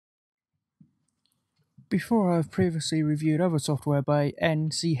Before, I've previously reviewed other software by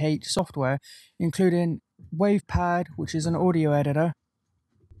NCH Software, including WavePad, which is an audio editor,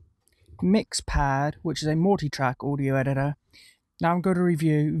 MixPad, which is a multi-track audio editor. Now I'm going to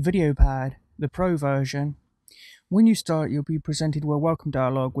review VideoPad, the Pro version. When you start, you'll be presented with a welcome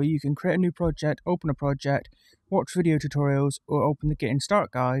dialog where you can create a new project, open a project, watch video tutorials, or open the Getting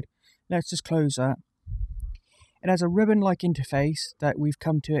Start guide. Let's just close that. It has a ribbon-like interface that we've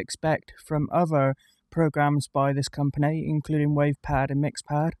come to expect from other programs by this company, including WavePad and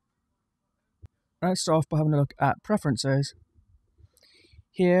MixPad. Let's start off by having a look at preferences.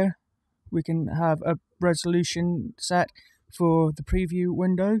 Here we can have a resolution set for the preview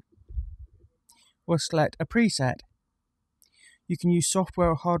window, or select a preset. You can use software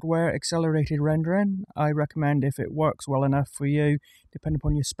or hardware accelerated rendering. I recommend, if it works well enough for you, depending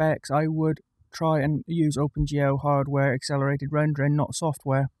upon your specs, I would try and use OpenGL hardware accelerated rendering, not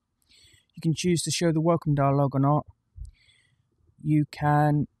software. You can choose to show the welcome dialog or not. You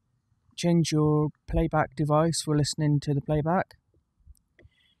can change your playback device for listening to the playback.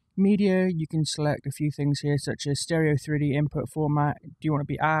 Media, you can select a few things here, such as stereo 3D input format. Do you want to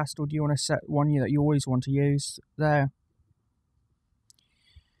be asked, or do you want to set one that you always want to use there?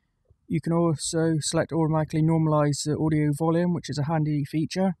 You can also select automatically normalize the audio volume, which is a handy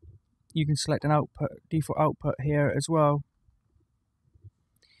feature. You can select an default output here as well.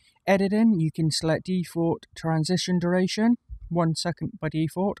 Editing, you can select default transition duration, 1 second by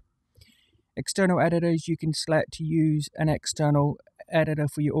default. External editors, you can select to use an external editor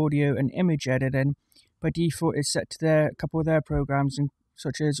for your audio and image editing. By default, it's set to a couple of their programs,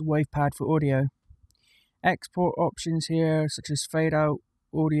 such as WavePad for audio. Export options here, such as fade out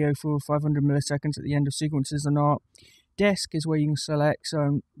audio for 500 milliseconds at the end of sequences or not. Disk is where you can select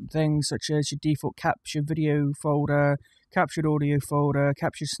some things such as your default capture video folder, captured audio folder,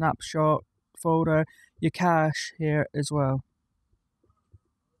 captured snapshot folder, your cache here as well.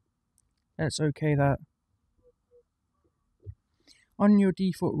 Let's OK that. On your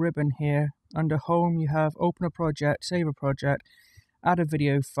default ribbon here, under Home, you have Open a Project, Save a Project, Add a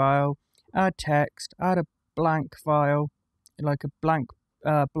Video File, Add Text, Add a blank file, like a blank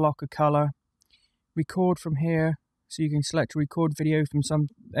block of color. Record from here, so you can select to record video from some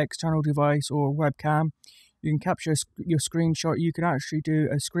external device or webcam. You can capture your screenshot. You can actually do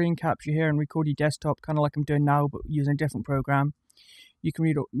a screen capture here and record your desktop, kind of like I'm doing now, but using a different program. You can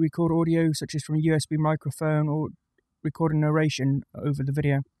record audio, such as from a USB microphone, or record a narration over the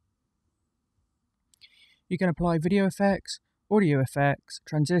video. You can apply video effects, audio effects,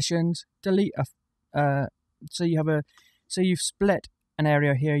 transitions, delete so you've split an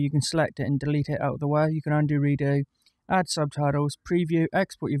area here. You can select it and delete it out of the way. You can undo, redo, add subtitles, preview,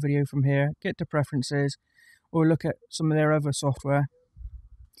 export your video from here, get to preferences, or look at some of their other software.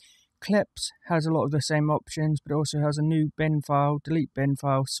 Clips has a lot of the same options, but it also has a new bin file, delete bin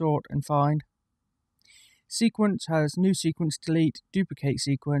file, sort and find. Sequence has new sequence, delete, duplicate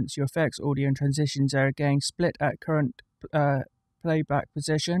sequence. Your effects, audio and transitions are again split at current playback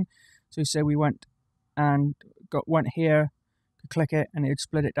position. So say we went here, click it and it'd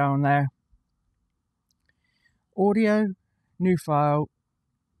split it down there. Audio, new file,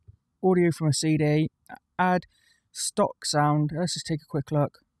 audio from a CD, add stock sound. Let's just take a quick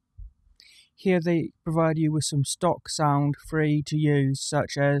look. Here they provide you with some stock sound free to use,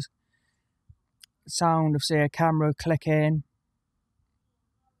 such as sound of, say, a camera clicking,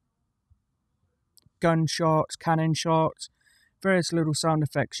 gunshots, cannon shots, various little sound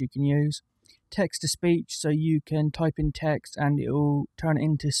effects you can use. Text to speech, so you can type in text and it will turn it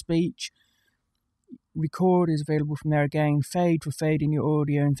into speech. Record is available from there again. Fade for fading your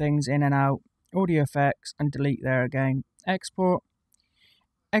audio and things in and out. Audio effects and delete there again. Export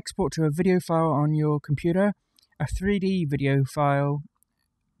to a video file on your computer, a 3D video file,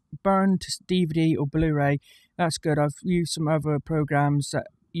 burn to DVD or Blu-ray. That's good. I've used some other programs that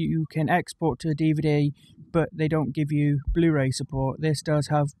you can export to a DVD, but they don't give you Blu-ray support. This does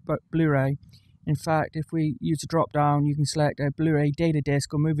have Blu-ray. In fact, if we use a drop down, you can select a Blu-ray data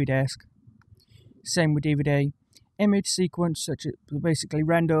disc or movie disc. Same with DVD. Image sequence, such as basically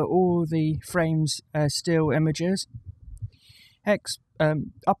render all the frames as still images.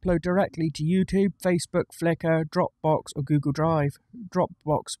 Upload directly to YouTube, Facebook, Flickr, Dropbox or Google Drive.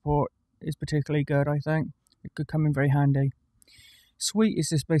 Dropbox support is particularly good, I think. It could come in very handy. Suite is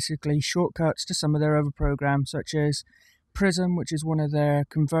just basically shortcuts to some of their other programs, such as Prism, which is one of their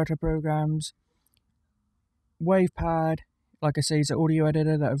converter programs. WavePad, like I say, is an audio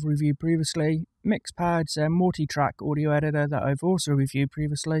editor that I've reviewed previously. MixPad's a multi-track audio editor that I've also reviewed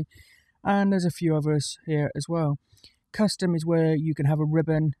previously. And there's a few others here as well. Custom is where you can have a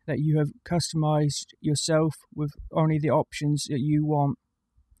ribbon that you have customized yourself with only the options that you want,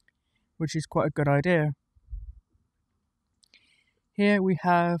 which is quite a good idea. Here we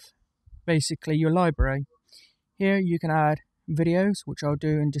have basically your library. Here you can add videos, which I'll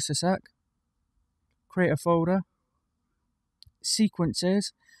do in just a sec. Create a folder.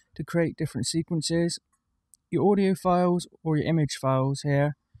 Sequences, to create different sequences. Your audio files or your image files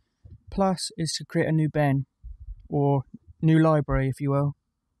here. Plus is to create a new bin, or new library if you will.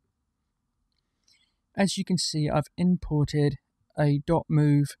 As you can see, I've imported a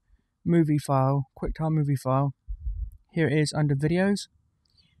 .mov movie file, QuickTime movie file. Here it is under videos.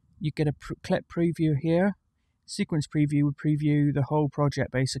 You get a clip preview here. Sequence preview would preview the whole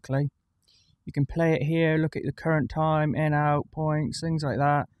project basically. You can play it here, look at the current time, in, out, points, things like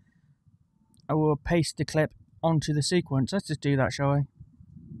that. I will paste the clip onto the sequence. Let's just do that, shall we?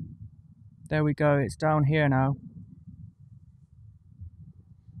 There we go, it's down here now.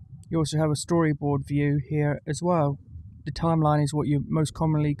 You also have a storyboard view here as well. The timeline is what you're most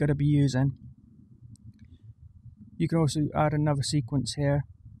commonly going to be using. You can also add another sequence here.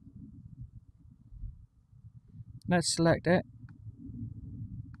 Let's select it.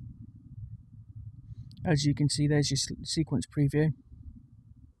 As you can see, there's your sequence preview.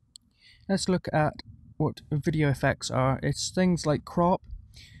 Let's look at what video effects are. It's things like crop,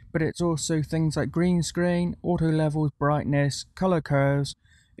 but it's also things like green screen, auto levels, brightness, color curves,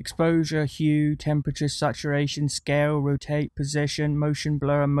 exposure, hue, temperature, saturation, scale, rotate, position, motion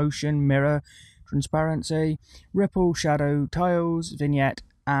blur, motion, mirror, transparency, ripple, shadow, tiles, vignette,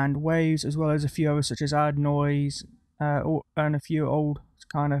 and waves, as well as a few others such as add noise, and a few old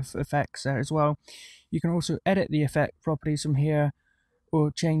kind of effects there as well. You can also edit the effect properties from here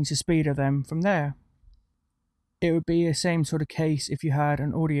or change the speed of them from there. It would be the same sort of case if you had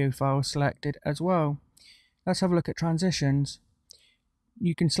an audio file selected as well. Let's have a look at transitions.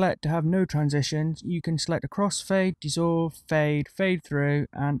 You can select to have no transitions. You can select a crossfade, dissolve, fade, fade through,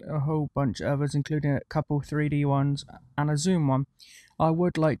 and a whole bunch of others, including a couple 3D ones and a zoom one. I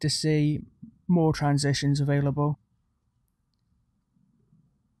would like to see more transitions available.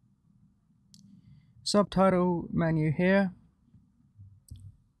 Subtitle menu here.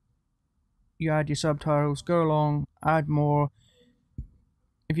 You add your subtitles, go along, add more.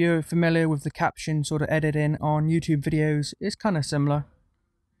 If you're familiar with the caption sort of editing on YouTube videos, it's kind of similar.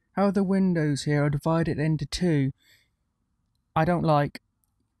 How the windows here are divided into two, I don't like,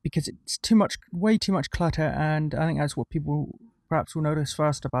 because it's way too much clutter, and I think that's what people perhaps will notice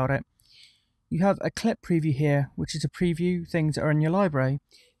first about it. You have a clip preview here, which is to preview things that are in your library.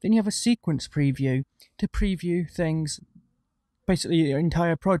 Then you have a sequence preview to preview things, basically your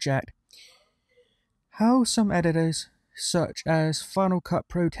entire project. How some editors, such as Final Cut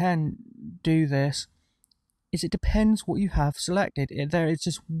Pro 10, do this is it depends what you have selected. There is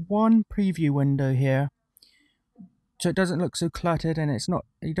just one preview window here, so it doesn't look so cluttered, and it's not,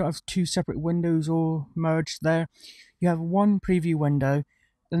 you don't have two separate windows all merged there. You have one preview window,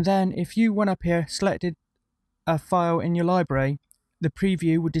 and then if you went up here, selected a file in your library, the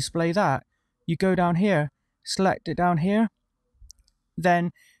preview would display that. You go down here, select it down here,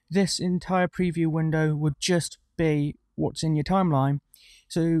 then this entire preview window would just be what's in your timeline.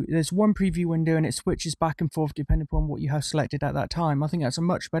 So there's one preview window and it switches back and forth depending upon what you have selected at that time. I think that's a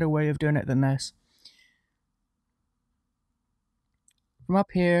much better way of doing it than this. From up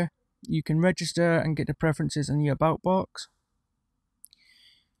here, you can register and get the preferences in your about box.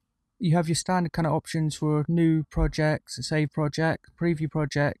 You have your standard kind of options for new projects, save project, preview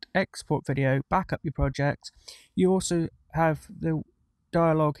project, export video, backup your projects. You also have the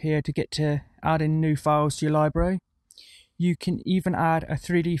dialog here to get to add in new files to your library. You can even add a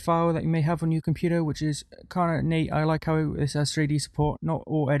 3D file that you may have on your computer, which is kind of neat. I like how this has 3D support, not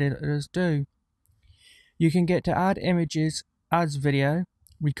all editors do. You can get to add images as video,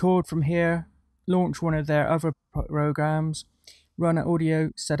 record from here, launch one of their other programs, run an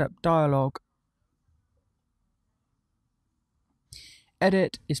audio, set up dialogue.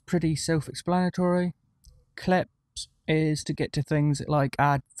 Edit is pretty self-explanatory. Clips is to get to things like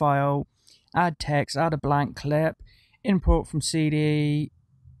add file, add text, add a blank clip, import from CD,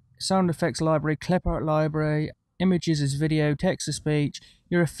 sound effects library, clip art library, images as video, text to speech,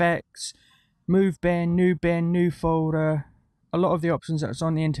 your effects, move bin, new folder. A lot of the options that's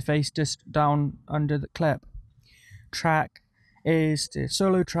on the interface just down under the clip. Track is the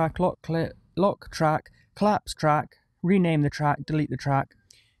solo track, lock track, collapse track, rename the track, delete the track,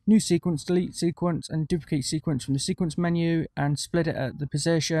 new sequence, delete sequence, and duplicate sequence from the sequence menu and split it at the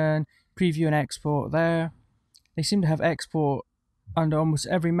position, preview and export there. They seem to have export under almost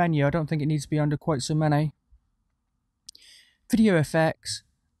every menu. I don't think it needs to be under quite so many. Video effects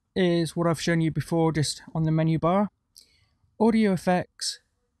is what I've shown you before, just on the menu bar. Audio effects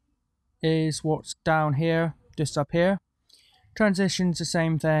is what's down here, just up here. Transitions, the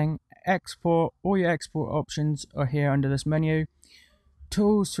same thing. Export, all your export options are here under this menu.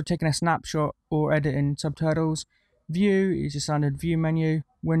 Tools for taking a snapshot or editing subtitles. View is your standard view menu.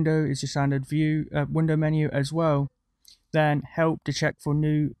 Window is your standard view window menu as well. Then help to check for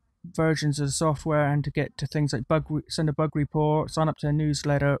new versions of the software and to get to things like send a bug report, sign up to a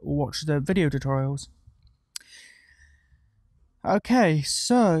newsletter, or watch the video tutorials. Okay,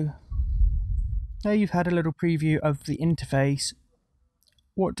 so now you've had a little preview of the interface.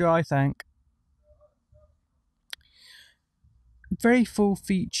 What do I think? Very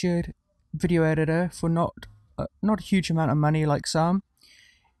full-featured video editor for not a huge amount of money like some.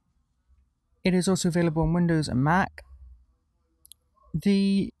 It is also available on Windows and Mac.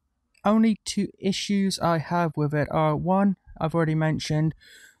 The only two issues I have with it are, one, I've already mentioned,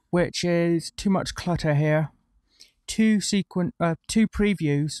 which is too much clutter here. Two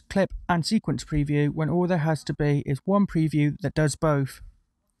previews, clip and sequence preview, when all there has to be is one preview that does both.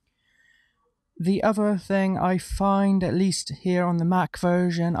 The other thing I find, at least here on the Mac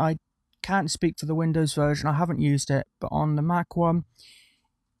version, I can't speak for the Windows version, I haven't used it, but on the Mac one,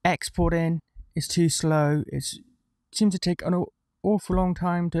 exporting is too slow. It seems to take an awful long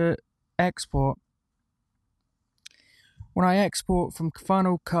time to export. When I export from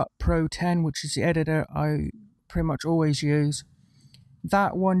Final Cut Pro 10, which is the editor I pretty much always use,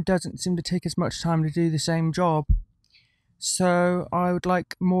 that one doesn't seem to take as much time to do the same job. So I would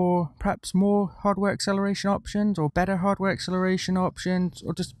like perhaps more hardware acceleration options, or better hardware acceleration options,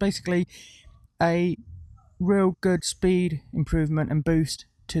 or just basically a real good speed improvement and boost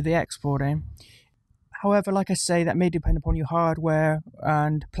to the exporting. However, like I say, that may depend upon your hardware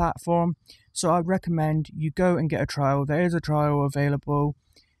and platform, so I recommend you go and get a trial. There is a trial available.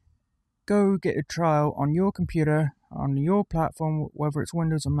 Go get a trial on your computer, on your platform, whether it's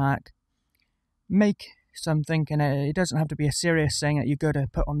Windows or Mac. Make some thinking. It doesn't have to be a serious thing that you go to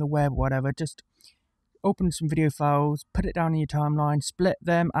put on the web or whatever. Just open some video files, put it down in your timeline, split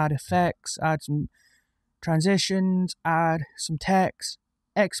them, add effects, add some transitions, add some text,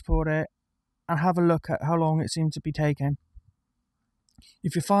 export it, and have a look at how long it seems to be taking.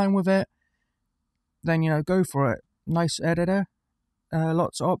 If you're fine with it, then go for it. Nice editor,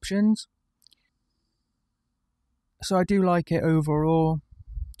 lots of options. So I do like it overall.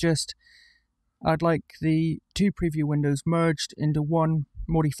 Just I'd like the two preview windows merged into one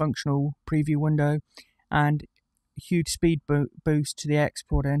multifunctional preview window, and a huge speed boost to the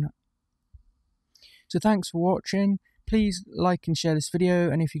exporting. So thanks for watching. Please like and share this video,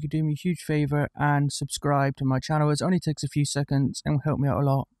 and if you could do me a huge favour and subscribe to my channel, it only takes a few seconds and will help me out a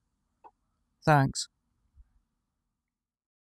lot. Thanks.